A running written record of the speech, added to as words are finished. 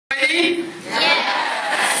ready?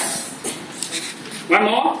 Yes. One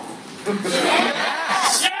more?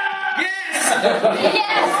 Yes. Yes!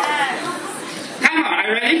 Yes. Come on, are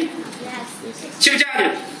you ready? Yes. 去家里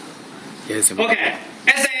Yes. Okay,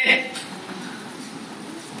 essay.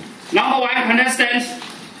 Number one contestant.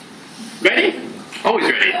 Ready? Always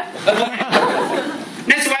ready.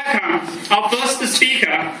 Let's welcome our first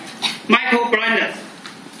speaker, Michael Brandon.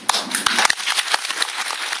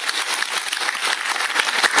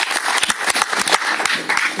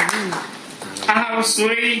 I have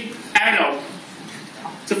three arrows.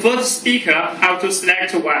 The first speaker have to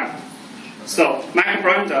select one. So, Michael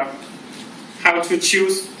Brandon have to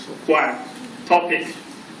choose one topic.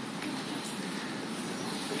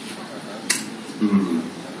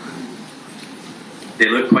 They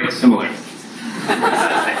look quite similar.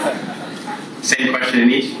 Same question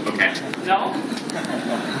in each? Okay. No?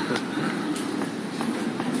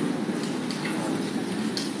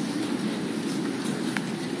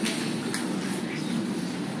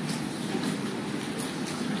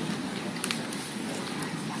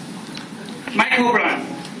 Michael Brand,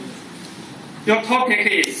 your topic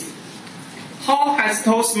is, how has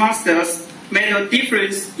Toastmasters made a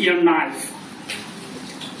difference in your life?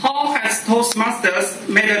 How has Toastmasters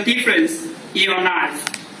made a difference in your life?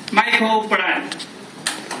 Michael Brand.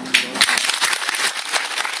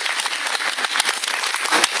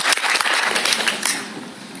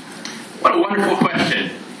 What a wonderful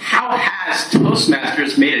question. How has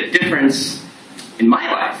Toastmasters made a difference in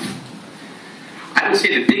my life? I would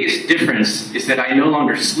say the biggest difference is that I no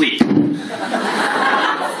longer sleep.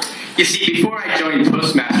 You see, before I joined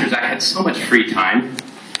Toastmasters, I had so much free time.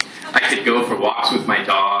 I could go for walks with my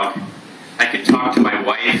dog. I could talk to my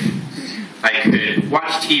wife. I could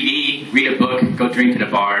watch TV, read a book, go drink at a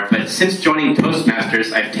bar. But since joining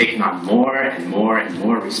Toastmasters, I've taken on more and more and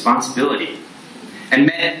more responsibility and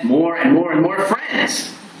met more and more and more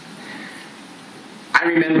friends. I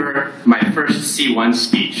remember my first C1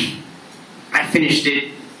 speech. I finished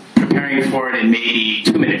it, preparing for it in maybe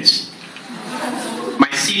 2 minutes. My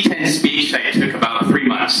C10 speech I took about 3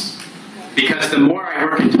 months. Because the more I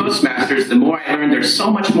work in Toastmasters, the more I learn there's so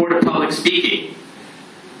much more to public speaking.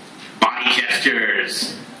 Body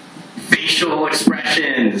gestures, facial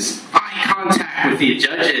expressions, eye contact with the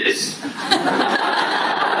judges.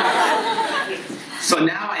 So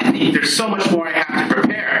now I think there's so much more I have to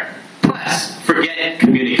prepare. Plus, forget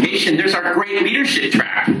communication, there's our great leadership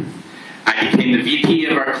track. I became the VP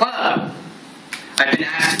of our club. I've been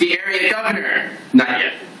asked to be area governor. Not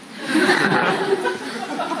yet.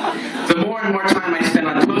 The more and more time I spend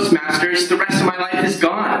on Toastmasters, the rest of my life is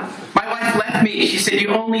gone. My wife left me. She said, you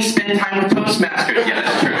only spend time with Toastmasters. Yeah,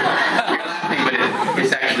 that's true. You're laughing, but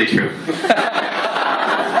it's actually true. Do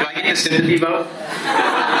I get the sympathy vote?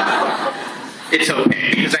 It's okay,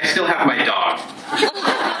 because I still have my dog.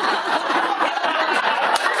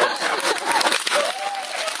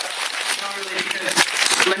 Not really,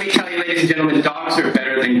 because let me tell you, ladies and gentlemen, dogs are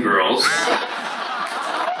better than girls.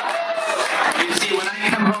 When I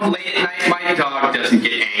come home late at night, my dog doesn't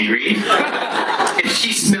get angry. If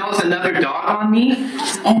she smells another dog on me,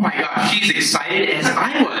 oh my gosh, she's excited as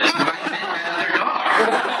I was when I met that other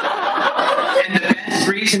dog. And the best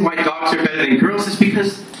reason why dogs are better than girls is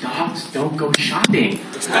because dogs don't go shopping.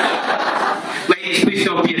 Ladies, please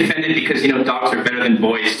don't be offended because, you know, dogs are better than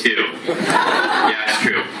boys too. Yeah, it's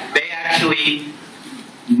true. They actually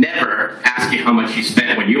never ask you how much you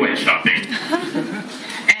spent when you went shopping.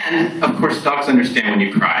 And, of course, dogs understand when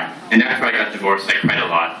you cry. And after I got divorced, I cried a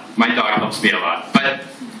lot. My dog helps me a lot. But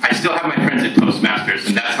I still have my friends at Toastmasters,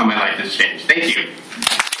 and that's how my life has changed. Thank you.